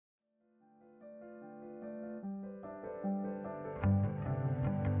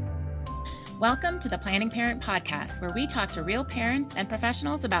Welcome to the Planning Parent Podcast, where we talk to real parents and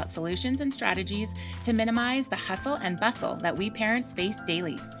professionals about solutions and strategies to minimize the hustle and bustle that we parents face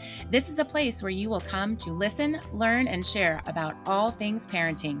daily. This is a place where you will come to listen, learn, and share about all things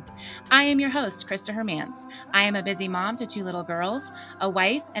parenting. I am your host, Krista Hermance. I am a busy mom to 2 little girls, a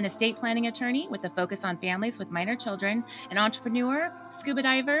wife and estate planning attorney with a focus on families with minor children, an entrepreneur, scuba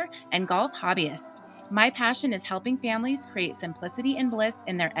diver, and golf hobbyist. My passion is helping families create simplicity and bliss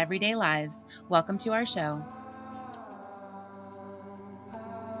in their everyday lives. Welcome to our show.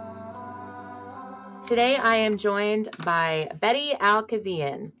 Today, I am joined by Bette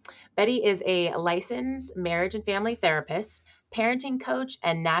Alkazian. Bette is a licensed marriage and family therapist, parenting coach,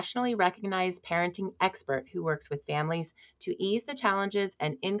 and nationally recognized parenting expert who works with families to ease the challenges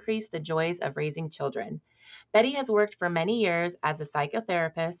and increase the joys of raising children. Bette has worked for many years as a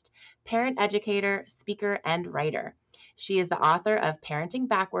psychotherapist, parent educator, speaker, and writer. She is the author of Parenting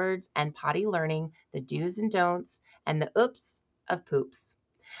Backwards and Potty Learning, the Do's and Don'ts, and the Oops of Poops.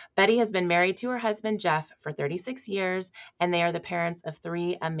 Bette has been married to her husband, Jeff, for 36 years, and they are the parents of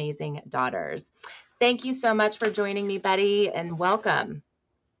 3 amazing daughters. Thank you so much for joining me, Bette, and welcome.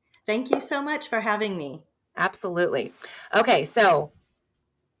 Thank you so much for having me. Absolutely. Okay, so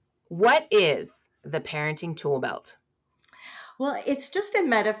what is the parenting tool belt? Well, it's just a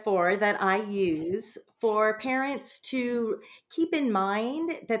metaphor that I use for parents to keep in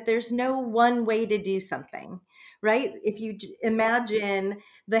mind that there's no one way to do something, right? If you imagine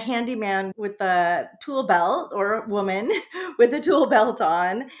the handyman with the tool belt or woman with the tool belt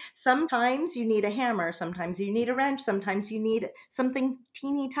on, sometimes you need a hammer, sometimes you need a wrench, sometimes you need something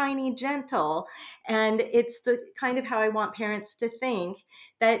teeny tiny gentle. And it's the kind of how I want parents to think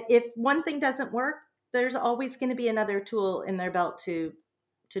that if one thing doesn't work, there's always going to be another tool in their belt to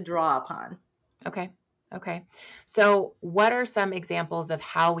draw upon. Okay. So what are some examples of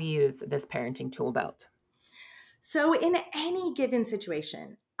how we use this parenting tool belt? So in any given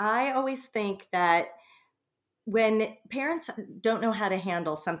situation, I always think that when parents don't know how to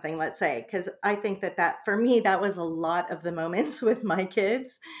handle something, let's say, because I think that for me, that was a lot of the moments with my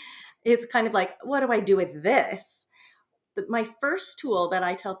kids. It's kind of like, what do I do with this? My first tool that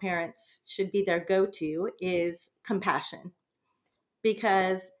I tell parents should be their go-to is compassion.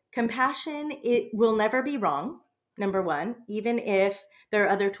 Because compassion, it will never be wrong, number one, even if there are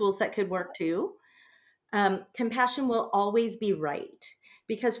other tools that could work too. Compassion will always be right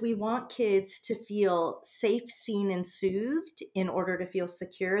because we want kids to feel safe, seen, and soothed in order to feel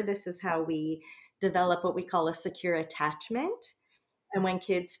secure. This is how we develop what we call a secure attachment. And when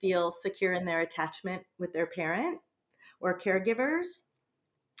kids feel secure in their attachment with their parent or caregivers,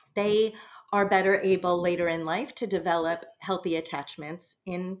 they are better able later in life to develop healthy attachments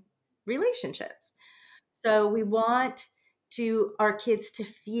in relationships. So we want our kids to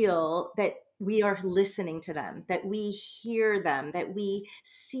feel that we are listening to them, that we hear them, that we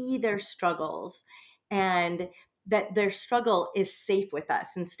see their struggles, and that their struggle is safe with us.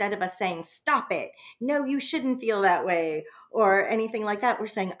 Instead of us saying, stop it, no, you shouldn't feel that way, or anything like that, we're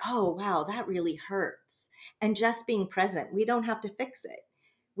saying, oh, wow, that really hurts. And just being present. We don't have to fix it.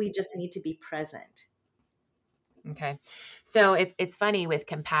 We just need to be present. Okay. So it's funny with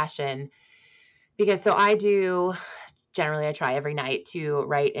compassion because so I do generally I try every night to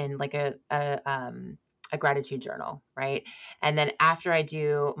write in like a gratitude journal, right? And then after I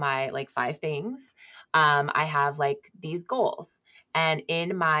do my like 5 things, I have like these goals. And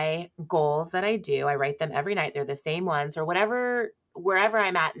in my goals that I do, I write them every night. They're the same ones or whatever wherever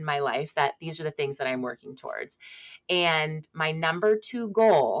I'm at in my life that these are the things that I'm working towards. And my number 2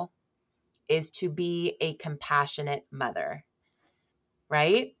 goal is to be a compassionate mother,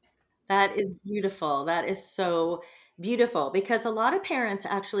 right? That is beautiful. That is so beautiful because a lot of parents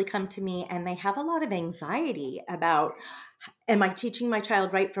actually come to me and they have a lot of anxiety about, am I teaching my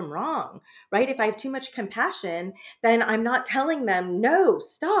child right from wrong? Right? If I have too much compassion, then I'm not telling them, no,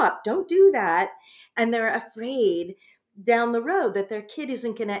 stop, don't do that. And they're afraid down the road that their kid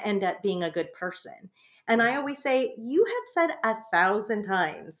isn't going to end up being a good person. And I always say, you have said 1,000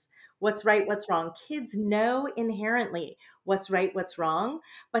 times what's right, what's wrong. Kids know inherently what's right, what's wrong,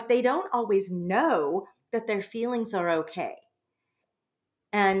 but they don't always know that their feelings are okay.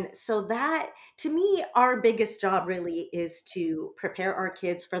 And so that, to me, our biggest job really is to prepare our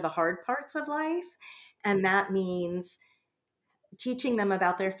kids for the hard parts of life. And that means teaching them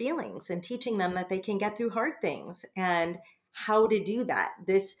about their feelings and teaching them that they can get through hard things and how to do that.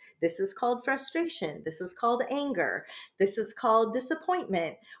 This is called frustration. This is called anger. This is called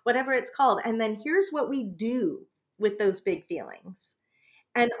disappointment, whatever it's called. And then here's what we do with those big feelings.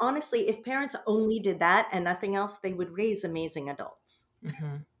 And honestly, if parents only did that and nothing else, they would raise amazing adults.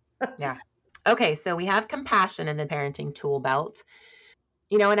 Mm-hmm. Yeah. Okay, so we have compassion in the parenting tool belt.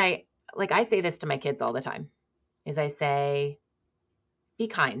 And I say this to my kids all the time, is I say, be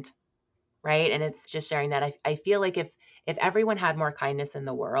kind, right? And it's just sharing that I feel like if everyone had more kindness in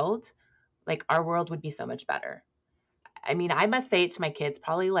the world, like our world would be so much better. I mean, I must say it to my kids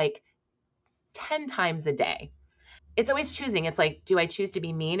probably like 10 times a day. It's always choosing. It's like, do I choose to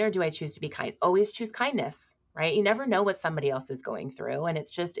be mean or do I choose to be kind? Always choose kindness, right? You never know what somebody else is going through. And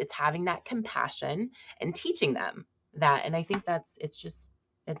it's having that compassion and teaching them that. And I think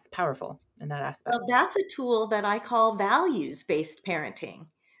it's powerful in that aspect. Well, that's a tool that I call values-based parenting.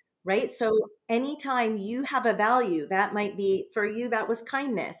 Right? So anytime you have a value, that might be for you, that was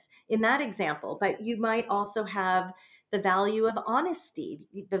kindness in that example, but you might also have the value of honesty,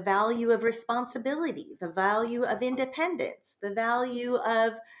 the value of responsibility, the value of independence, the value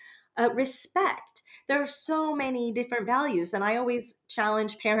of respect. There are so many different values, and I always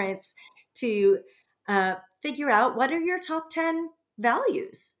challenge parents to figure out what are your top 10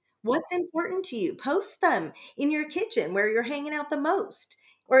 values? What's important to you? Post them in your kitchen where you're hanging out the most,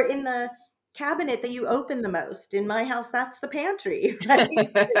 or in the cabinet that you open the most. In my house, that's the pantry, right?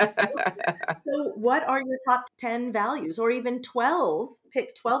 So, what are your top 10 values, or even 12?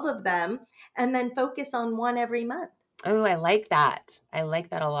 Pick 12 of them and then focus on one every month. Oh, I like that. I like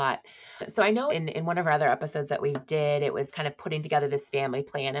that a lot. So I know in one of our other episodes that we did, it was kind of putting together this family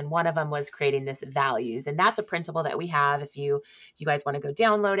plan, and one of them was creating this values, and that's a printable that we have. If you guys want to go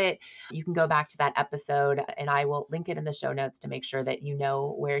download it, you can go back to that episode, and I will link it in the show notes to make sure that you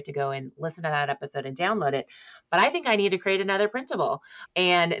know where to go and listen to that episode and download it. But I think I need to create another printable,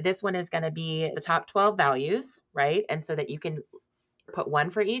 and this one is going to be the top 12 values, right? And so that you can put one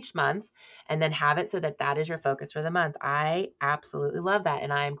for each month and then have it so that that is your focus for the month. I absolutely love that.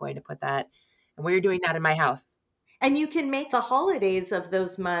 And I'm going to put that, and we're doing that in my house. And you can make the holidays of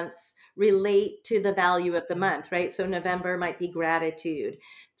those months relate to the value of the month, right? So November might be gratitude.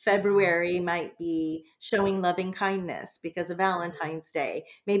 February might be showing loving kindness because of Valentine's Day.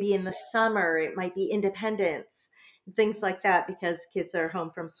 Maybe in the summer, it might be independence, things like that because kids are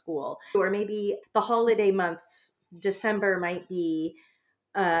home from school. Or maybe the holiday months, December might be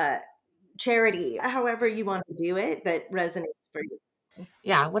uh, charity, however you want to do it that resonates for you.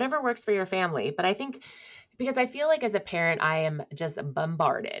 Yeah, whatever works for your family. But I think because I feel like as a parent, I am just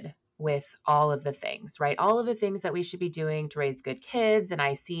bombarded with all of the things, right? All of the things that we should be doing to raise good kids. And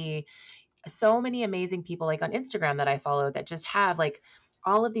I see so many amazing people like on Instagram that I follow that just have like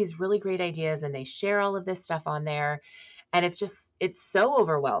all of these really great ideas and they share all of this stuff on there. And it's so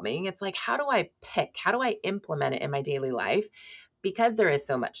overwhelming. It's like, how do I pick? How do I implement it in my daily life? Because there is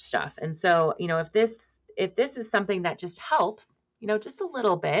so much stuff. And so, if this is something that just helps, just a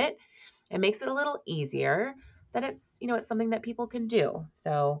little bit, it makes it a little easier, then it's something that people can do.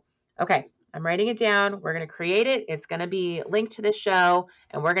 So, okay, I'm writing it down. We're going to create it. It's going to be linked to the show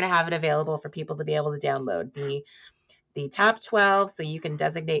and we're going to have it available for people to be able to download the top 12 so you can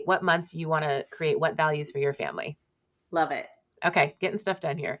designate what months you want to create what values for your family. Love it. Okay, getting stuff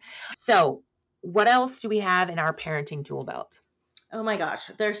done here. So, what else do we have in our parenting tool belt? Oh my gosh,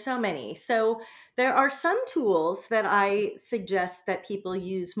 there's so many. So there are some tools that I suggest that people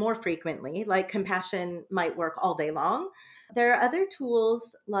use more frequently, like compassion might work all day long. There are other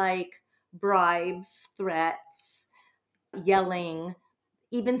tools like bribes, threats, yelling,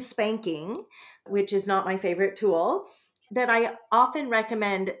 even spanking, which is not my favorite tool, that I often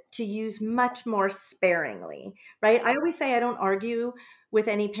recommend to use much more sparingly, right? I always say I don't argue with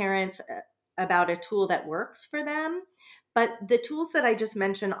any parents about a tool that works for them, but the tools that I just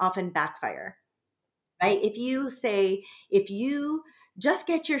mentioned often backfire, right? If you say, if you just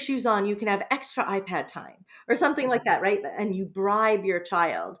get your shoes on, you can have extra iPad time or something like that, right? And you bribe your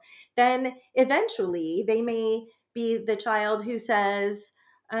child, then eventually they may be the child who says,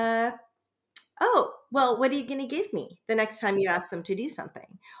 uh, oh, well, what are you going to give me the next time you ask them to do something?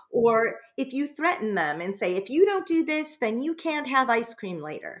 Or if you threaten them and say, if you don't do this, then you can't have ice cream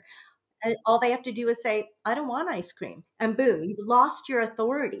later. And all they have to do is say, I don't want ice cream. And boom, you've lost your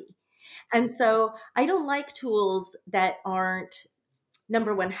authority. And so I don't like tools that aren't,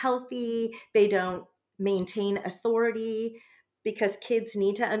 number one, healthy. They don't maintain authority because kids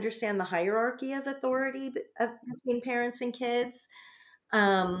need to understand the hierarchy of authority between parents and kids.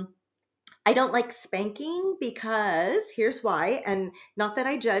 Um, I don't like spanking because here's why. And not that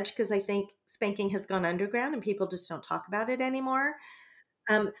I judge, because I think spanking has gone underground and people just don't talk about it anymore.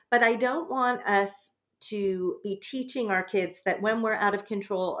 But I don't want us to be teaching our kids that when we're out of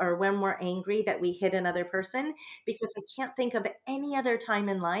control or when we're angry that we hit another person, because I can't think of any other time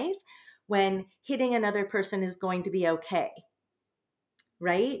in life when hitting another person is going to be okay.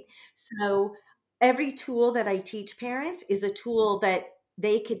 right? So every tool that I teach parents is a tool that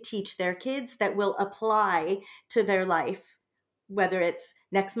they could teach their kids that will apply to their life, whether it's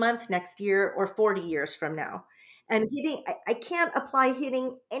next month, next year, or 40 years from now. And hitting, I can't apply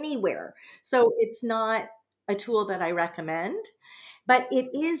hitting anywhere. So it's not a tool that I recommend, but it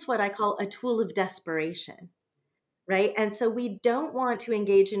is what I call a tool of desperation. Right. And so we don't want to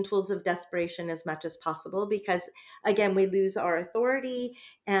engage in tools of desperation as much as possible because, again, we lose our authority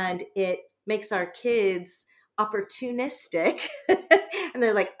and it makes our kids opportunistic. And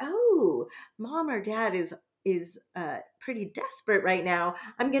they're like, oh, mom or dad is pretty desperate right now.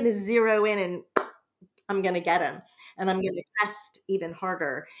 I'm going to zero in and I'm going to get him and I'm going to test even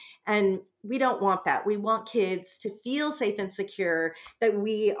harder. And we don't want that. We want kids to feel safe and secure that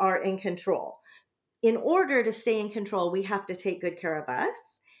we are in control. In order to stay in control, we have to take good care of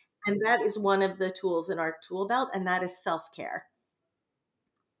us. And that is one of the tools in our tool belt, and that is self care.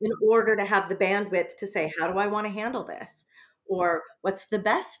 In order to have the bandwidth to say, how do I want to handle this? Or what's the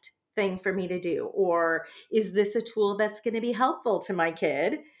best thing for me to do? Or is this a tool that's going to be helpful to my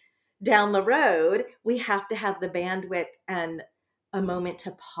kid down the road? We have to have the bandwidth and a moment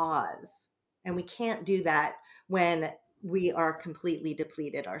to pause. And we can't do that when we are completely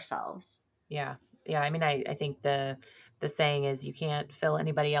depleted ourselves. Yeah. Yeah. I mean, I think the saying is you can't fill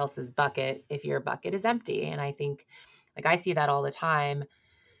anybody else's bucket if your bucket is empty. And I think like I see that all the time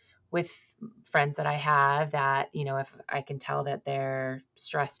with friends that I have that, if I can tell that they're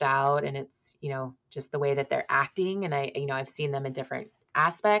stressed out and it's, just the way that they're acting and I've seen them in different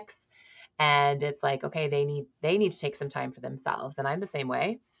aspects and it's like, okay, they need to take some time for themselves and I'm the same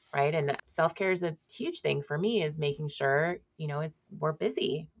way, right? And self-care is a huge thing for me is making sure, is we're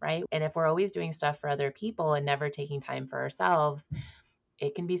busy, right? And if we're always doing stuff for other people and never taking time for ourselves,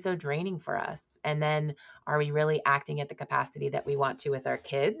 it can be so draining for us. And then are we really acting at the capacity that we want to with our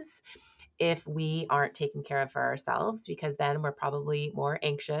kids if we aren't taking care of for ourselves? Because then we're probably more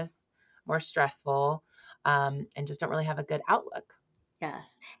anxious, more stressful, and just don't really have a good outlook.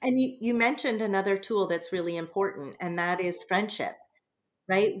 Yes. And you mentioned another tool that's really important, and that is friendship,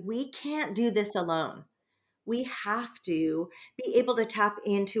 right? We can't do this alone. We have to be able to tap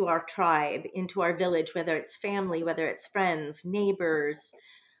into our tribe, into our village, whether it's family, whether it's friends, neighbors,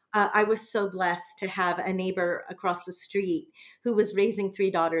 I was so blessed to have a neighbor across the street who was raising three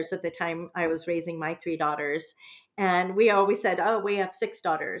daughters at the time I was raising my three daughters. And we always said, oh, we have six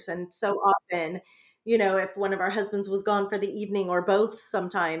daughters. And so often, if one of our husbands was gone for the evening or both,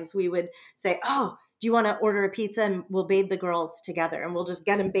 sometimes we would say, oh, do you want to order a pizza and we'll bathe the girls together and we'll just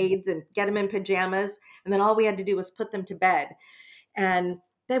get them bathed and get them in pajamas. And then all we had to do was put them to bed. And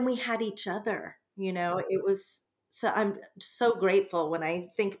then we had each other, it was so I'm so grateful when I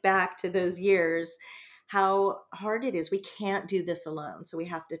think back to those years, how hard it is. We can't do this alone. So we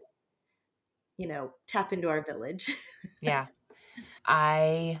have to, tap into our village. Yeah.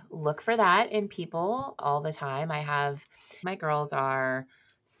 I look for that in people all the time. I have my girls are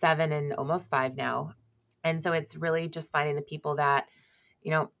 7 and almost 5 now. And so it's really just finding the people that,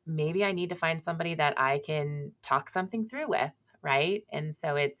 maybe I need to find somebody that I can talk something through with, right? And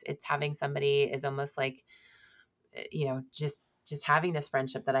so it's having somebody is almost like, just having this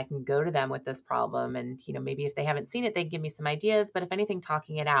friendship that I can go to them with this problem and, maybe if they haven't seen it, they give me some ideas, but if anything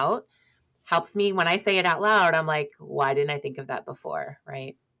talking it out helps me when I say it out loud, I'm like, why didn't I think of that before,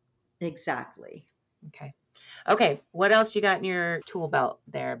 right? Exactly. Okay. Okay. What else you got in your tool belt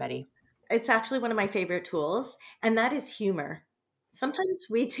there, Betty? It's actually one of my favorite tools, and that is humor. Sometimes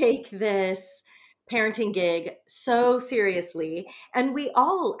we take this parenting gig so seriously, and we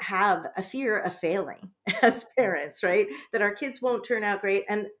all have a fear of failing as parents, right? That our kids won't turn out great,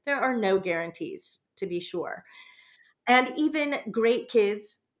 and there are no guarantees, to be sure. And even great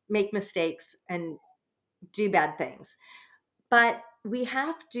kids make mistakes and do bad things. But we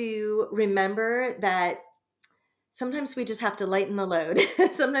have to remember that sometimes we just have to lighten the load.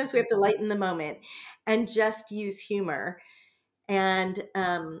 Sometimes we have to lighten the moment and just use humor and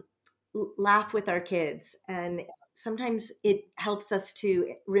laugh with our kids. And sometimes it helps us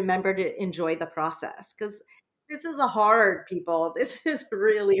to remember to enjoy the process because this is a hard, people. This is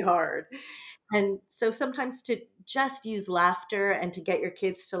really hard. And so sometimes to just use laughter and to get your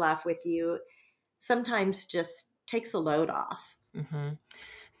kids to laugh with you sometimes just takes a load off. hmm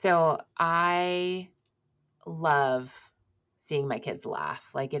So I love seeing my kids laugh.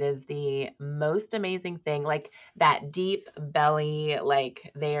 Like it is the most amazing thing. Like that deep belly,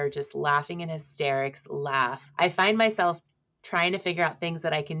 like they are just laughing in hysterics, laugh. I find myself trying to figure out things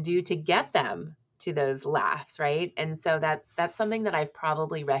that I can do to get them to those laughs, right? And so that's something that I've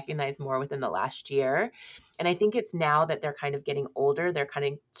probably recognized more within the last year. And I think it's now that they're kind of getting older, they're kind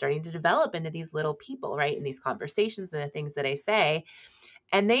of starting to develop into these little people, right? In these conversations and the things that I say,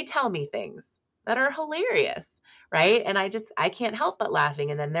 and they tell me things that are hilarious, right? And I can't help but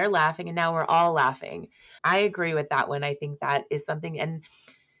laughing, and then they're laughing, and now we're all laughing. I agree with that one. I think that is something, and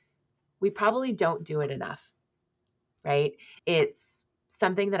we probably don't do it enough, right? It's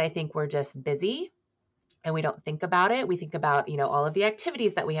something that I think we're just busy and we don't think about it. We think about, all of the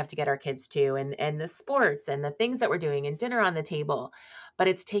activities that we have to get our kids to, and the sports and the things that we're doing and dinner on the table. But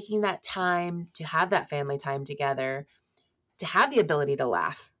it's taking that time to have that family time together, to have the ability to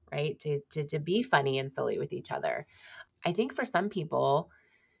laugh, right? To be funny and silly with each other. I think for some people,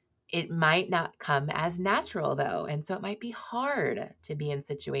 it might not come as natural though. And so it might be hard to be in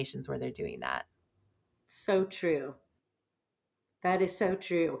situations where they're doing that. So true. That is so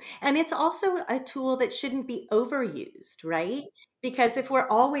true. And it's also a tool that shouldn't be overused, right? Because if we're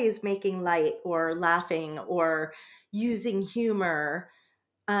always making light or laughing or using humor,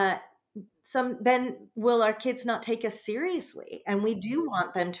 uh, then will our kids not take us seriously? And we do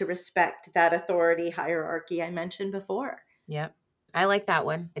want them to respect that authority hierarchy I mentioned before. Yep. I like that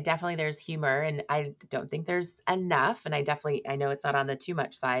one. Definitely there's humor, and I don't think there's enough, and I know it's not on the too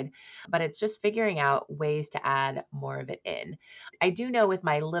much side, but it's just figuring out ways to add more of it in. I do know with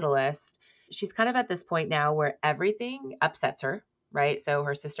my littlest, she's kind of at this point now where everything upsets her, right? So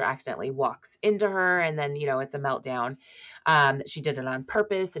her sister accidentally walks into her, and then, it's a meltdown. She did it on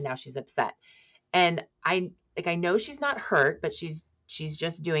purpose, and now she's upset. And I know she's not hurt, but she's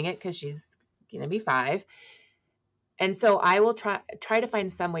just doing it because she's gonna be 5. And so I will try to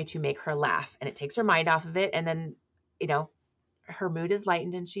find some way to make her laugh, and it takes her mind off of it, and then, you know, her mood is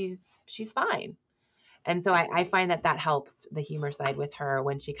lightened and she's fine. And so I find that helps the humor side with her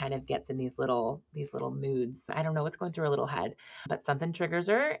when she kind of gets in these little moods. I don't know what's going through her little head, but something triggers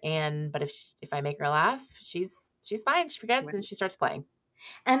her, and but if I make her laugh, she's fine. She forgets and she starts playing.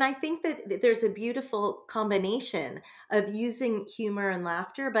 And I think that there's a beautiful combination of using humor and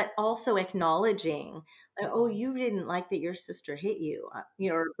laughter, but also acknowledging, oh, you didn't like that your sister hit you,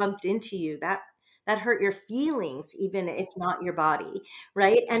 or bumped into you. That hurt your feelings, even if not your body,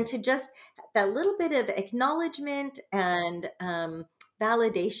 right? And to just that little bit of acknowledgement and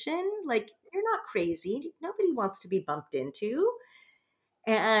validation, like you're not crazy. Nobody wants to be bumped into,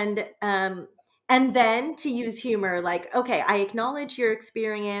 and then to use humor, like, okay, I acknowledge your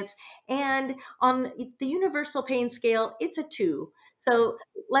experience, and on the universal pain scale it's a 2, so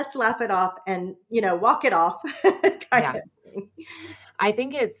let's laugh it off and walk it off kind Yeah. of thing. I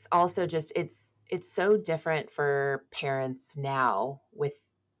think it's also just it's so different for parents now with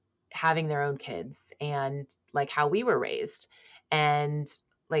having their own kids and like how we were raised, and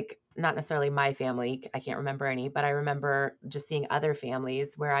like not necessarily my family, I can't remember any, but I remember just seeing other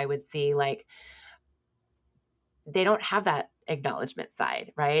families where I would see like they don't have that acknowledgement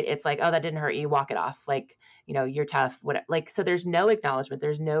side, right? It's like, oh, that didn't hurt you, walk it off, like, you're tough, what, like, so there's no acknowledgement,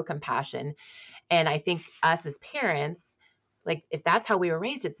 there's no compassion. And I think us as parents, like if that's how we were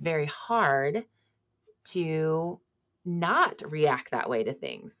raised, it's very hard to not react that way to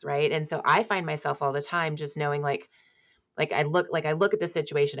things, right? And so I find myself all the time just knowing like I look at the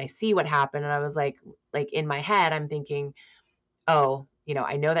situation, I see what happened, and I was like in my head I'm thinking, "Oh,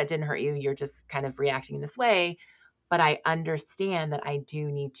 I know that didn't hurt you. You're just kind of reacting in this way, but I understand that I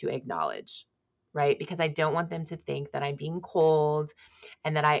do need to acknowledge." Right? Because I don't want them to think that I'm being cold,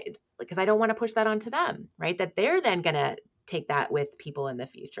 and because I don't want to push that onto them, right? That they're then going to take that with people in the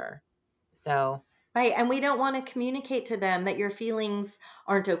future. So, Right, and we don't wanna communicate to them that your feelings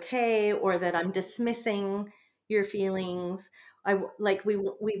aren't okay or that I'm dismissing your feelings. Like, we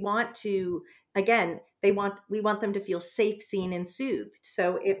want to, again, we want them to feel safe, seen, and soothed.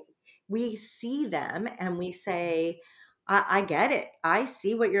 So if we see them and we say, I get it. I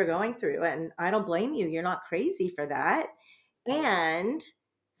see what you're going through, and I don't blame you. You're not crazy for that." And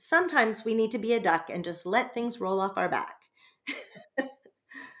sometimes we need to be a duck and just let things roll off our back.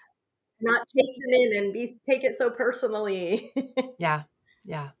 Not take it in and take it so personally. yeah.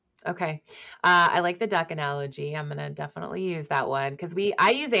 Yeah. Okay. I like the duck analogy. I'm gonna definitely use that one because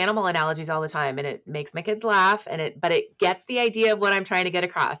I use animal analogies all the time, and it makes my kids laugh, but it gets the idea of what I'm trying to get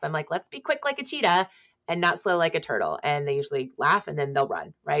across. I'm like, let's be quick like a cheetah and not slow like a turtle, and they usually laugh and then they'll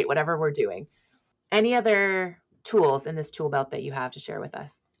run, right? Whatever we're doing. Any other tools in this tool belt that you have to share with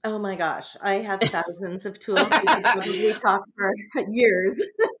us? Oh my gosh, I have thousands of tools. We could probably talk for years.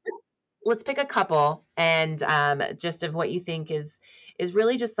 let's pick a couple, and just of what you think is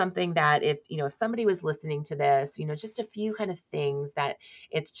really just something that, if if somebody was listening to this, just a few kind of things that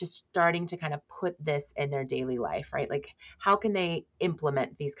it's just starting to kind of put this in their daily life, right? Like, how can they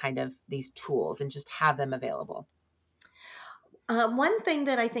implement these tools and just have them available? One thing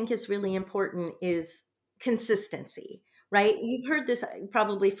that I think is really important is consistency, right? You've heard this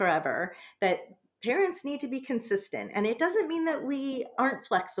probably forever, that parents need to be consistent. And it doesn't mean that we aren't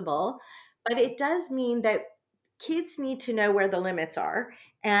flexible, but it does mean that kids need to know where the limits are.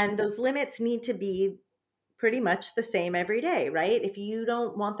 And those limits need to be pretty much the same every day, right? If you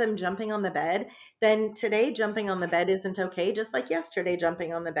don't want them jumping on the bed, then today jumping on the bed isn't okay, just like yesterday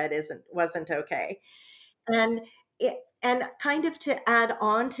jumping on the bed wasn't okay. And and kind of to add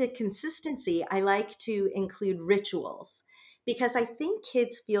on to consistency, I like to include rituals because I think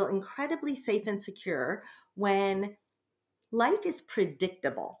kids feel incredibly safe and secure when life is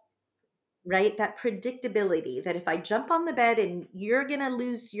predictable, right? That predictability that if I jump on the bed and you're going to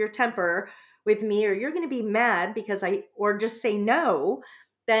lose your temper with me, or you're going to be mad because or just say no,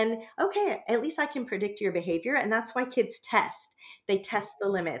 then okay, at least I can predict your behavior. And that's why kids test. They test the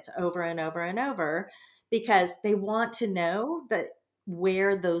limits over and over and over because they want to know that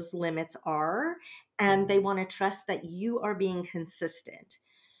where those limits are, and they want to trust that you are being consistent.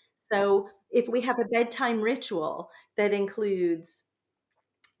 So if we have a bedtime ritual that includes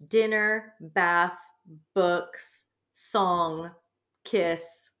dinner, bath, books, song,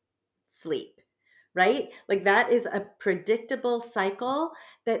 kiss, sleep, right? Like that is a predictable cycle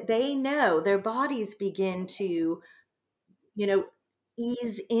that they know their bodies begin to, you know,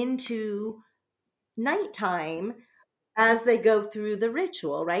 ease into nighttime as they go through the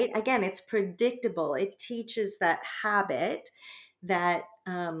ritual, right? Again, it's predictable. It teaches that habit that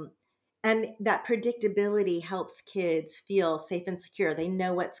and that predictability helps kids feel safe and secure. They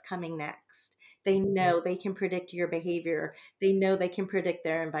know what's coming next. They know they can predict your behavior. They know they can predict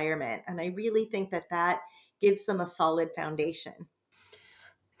their environment. And I really think that that gives them a solid foundation.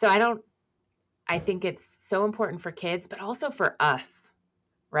 So I think it's so important for kids, but also for us,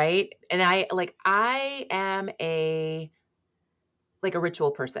 right? And I am a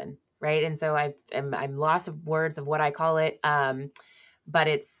ritual person, right? And so I'm lost of words of what I call it, but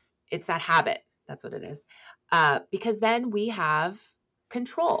it's that habit. That's what it is, because then we have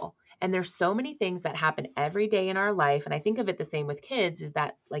control. And there's so many things that happen every day in our life, and I think of it the same with kids. Is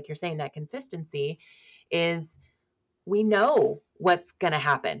that, like you're saying, that consistency is, we know what's going to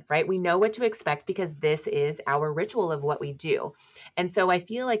happen, right? We know what to expect because this is our ritual of what we do. And so I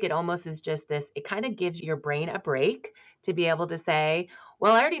feel like it almost is just this, it kind of gives your brain a break to be able to say,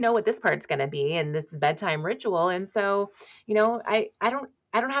 well, I already know what this part's going to be, and this is bedtime ritual. And so,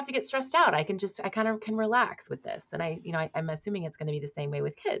 I don't have to get stressed out. I kind of can relax with this. And I'm assuming it's going to be the same way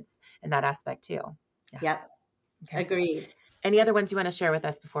with kids in that aspect too. Yeah. Yep, Okay. agreed. Any other ones you want to share with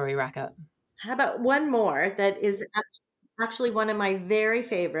us before we wrap up? How about one more that is actually one of my very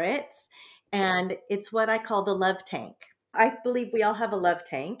favorites, and it's what I call the love tank. I believe we all have a love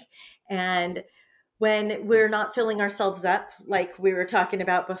tank, and when we're not filling ourselves up, like we were talking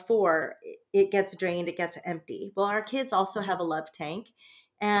about before, it gets drained, it gets empty. Well, our kids also have a love tank.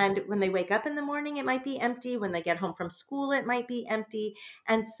 And when they wake up in the morning, it might be empty. When they get home from school, it might be empty.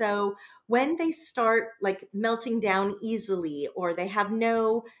 And so when they start like melting down easily, or they have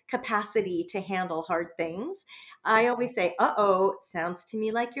no capacity to handle hard things, I always say, uh-oh, sounds to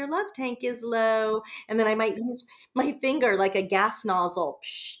me like your love tank is low. And then I might use my finger like a gas nozzle.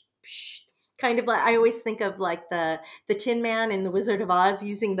 Psh, psh, kind of like, I always think of like the Tin Man in the Wizard of Oz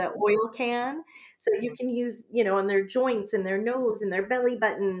using the oil can. So you can use, on their joints and their nose and their belly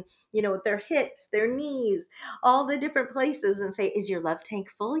button, their hips, their knees, all the different places, and say, is your love tank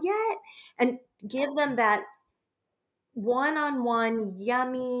full yet? And give them that one-on-one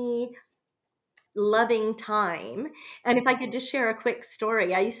yummy loving time. And if I could just share a quick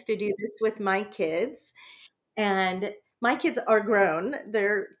story, I used to do this with my kids, and my kids are grown.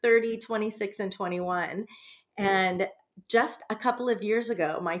 They're 30, 26, and 21. And just a couple of years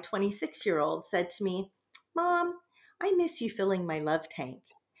ago, my 26-year-old said to me, Mom, I miss you filling my love tank.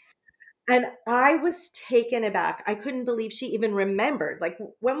 And I was taken aback. I couldn't believe she even remembered. Like,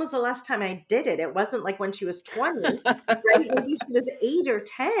 when was the last time I did it? It wasn't like when she was 20, right? Maybe she was 8 or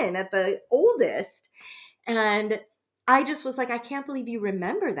 10 at the oldest. And I just was like, I can't believe you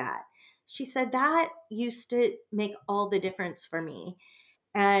remember that. She said that used to make all the difference for me.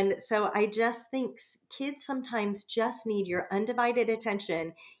 And so I just think kids sometimes just need your undivided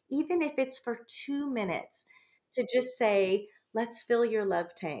attention, even if it's for 2 minutes, to just say, let's fill your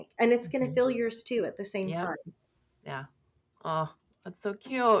love tank. And it's going to Mhm. fill yours too at the same Yep. time. Yeah. Oh, that's so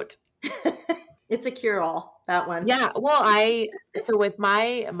cute. It's a cure-all, that one. Yeah, well, so with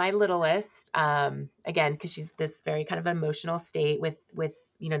my littlest, again, because she's this very kind of emotional state with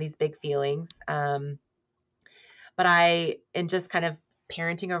these big feelings, but and just kind of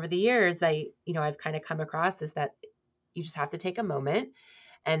parenting over the years, I've kind of come across this that you just have to take a moment,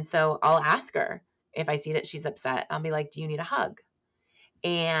 and so I'll ask her if I see that she's upset. I'll be like, "Do you need a hug?"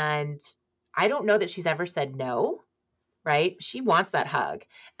 And I don't know that she's ever said no, right? She wants that hug.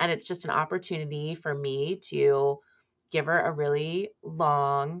 And it's just an opportunity for me to give her a really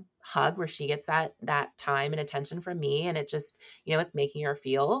long hug where she gets that time and attention from me. And it just, it's making her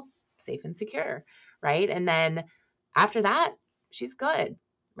feel safe and secure. Right. And then after that, she's good.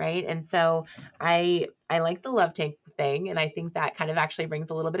 Right. And so I like the love tank thing. And I think that kind of actually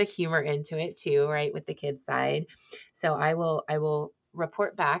brings a little bit of humor into it too, right? With the kids side. So I will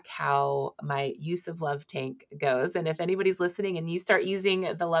report back how my use of love tank goes. And if anybody's listening and you start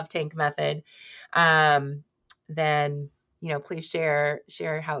using the love tank method, then please share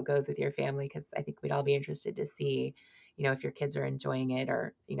how it goes with your family, because I think we'd all be interested to see, if your kids are enjoying it,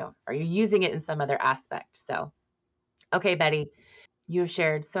 or are you using it in some other aspect. So, okay, Betty, you have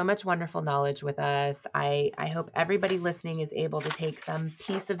shared so much wonderful knowledge with us. I hope everybody listening is able to take some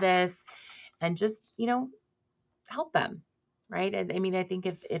piece of this and just help them, right? I mean, I think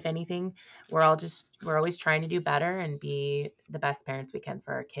if anything, we're always trying to do better and be the best parents we can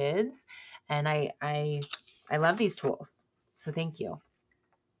for our kids. And I love these tools. So thank you.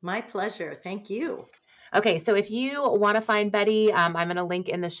 My pleasure. Thank you. Okay, so if you want to find Betty, I'm going to link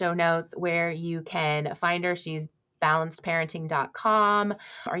in the show notes where you can find her. She's balancedparenting.com.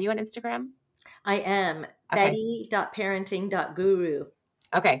 Are you on Instagram? I am Okay. Betty.parenting.guru.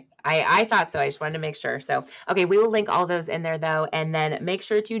 Okay. I thought so. I just wanted to make sure. So, okay, we will link all those in there though. And then make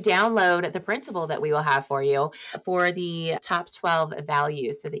sure to download the printable that we will have for you for the top 12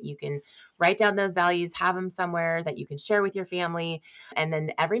 values so that you can write down those values, have them somewhere that you can share with your family. And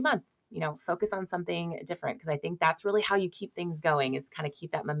then every month, focus on something different, because I think that's really how you keep things going, is kind of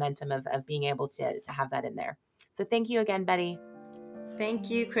keep that momentum of being able to have that in there. So thank you again, Betty. Thank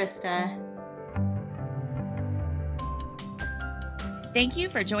you, Krista. Thank you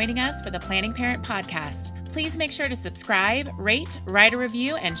for joining us for the Planning Parent Podcast. Please make sure to subscribe, rate, write a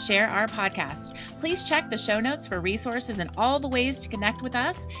review, and share our podcast. Please check the show notes for resources and all the ways to connect with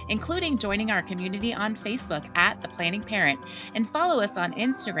us, including joining our community on Facebook at The Planning Parent, and follow us on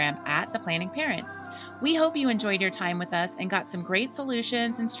Instagram at The Planning Parent. We hope you enjoyed your time with us and got some great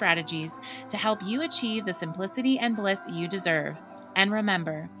solutions and strategies to help you achieve the simplicity and bliss you deserve. And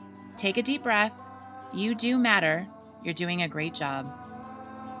remember, take a deep breath. You do matter. You're doing a great job.